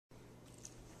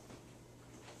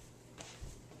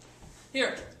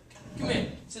Here, come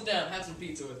in, sit down, have some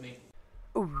pizza with me.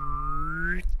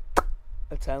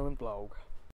 Italian blog.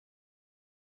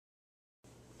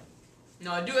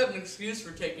 Now, I do have an excuse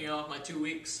for taking off my 2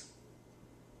 weeks.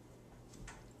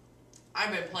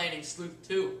 I've been planning Sleuth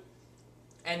 2,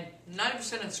 and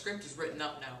 90% of the script is written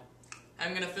up now. I'm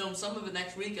going to film some of it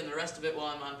next week and the rest of it while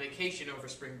I'm on vacation over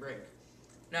spring break.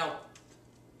 Now,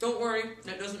 don't worry,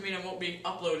 that doesn't mean I won't be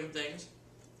uploading things,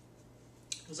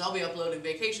 because I'll be uploading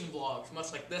vacation vlogs,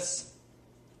 much like this,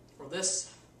 or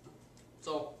this.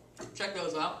 So, check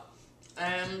those out.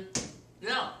 And,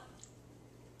 yeah.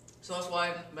 So that's why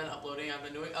I've been uploading. I've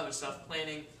been doing other stuff,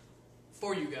 planning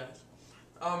for you guys.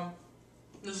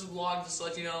 This is a vlog just to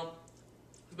let you know.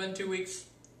 It's been 2 weeks,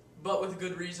 but with a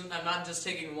good reason. I'm not just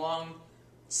taking long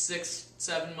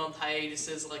 6-7 month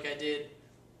hiatuses like I did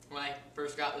when I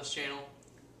first got this channel.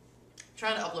 I'm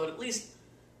trying to upload at least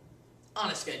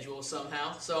on a schedule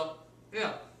somehow. So,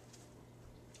 yeah.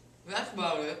 That's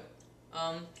about it.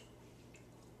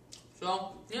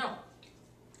 So, yeah.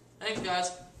 Thanks,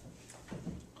 guys.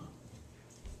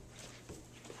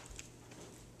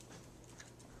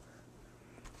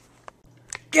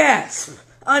 Gasp!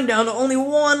 I'm down to only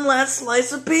one last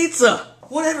slice of pizza!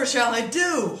 Whatever shall I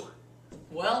do?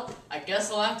 Well, I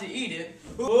guess I'll have to eat it.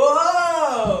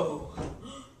 Whoa!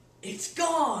 It's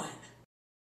gone!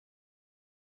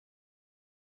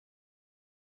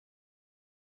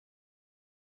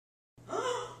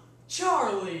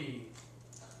 Charlie!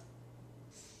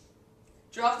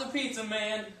 Drop the pizza,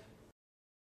 man.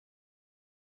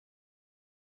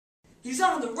 He's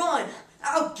on the run!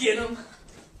 I'll get him!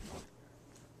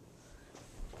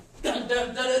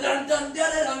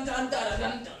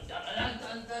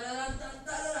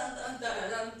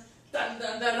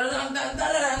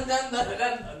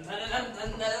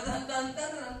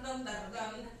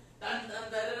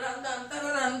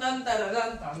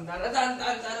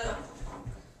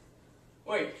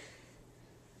 Wait.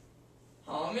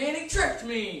 Oh man, he tricked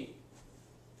me!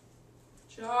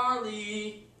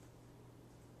 Charlie?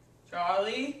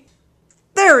 Charlie?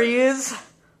 There he is!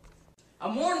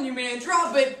 I'm warning you, man,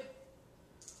 drop it!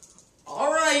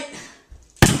 Alright.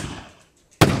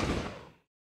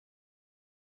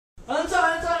 I'm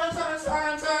sorry.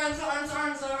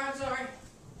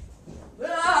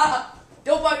 Ah!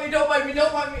 Don't bite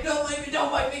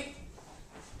me.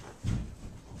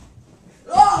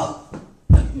 Oh!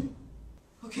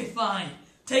 Okay, fine.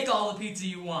 Take all the pizza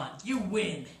you want. You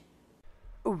win.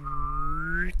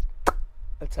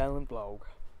 Italian blog.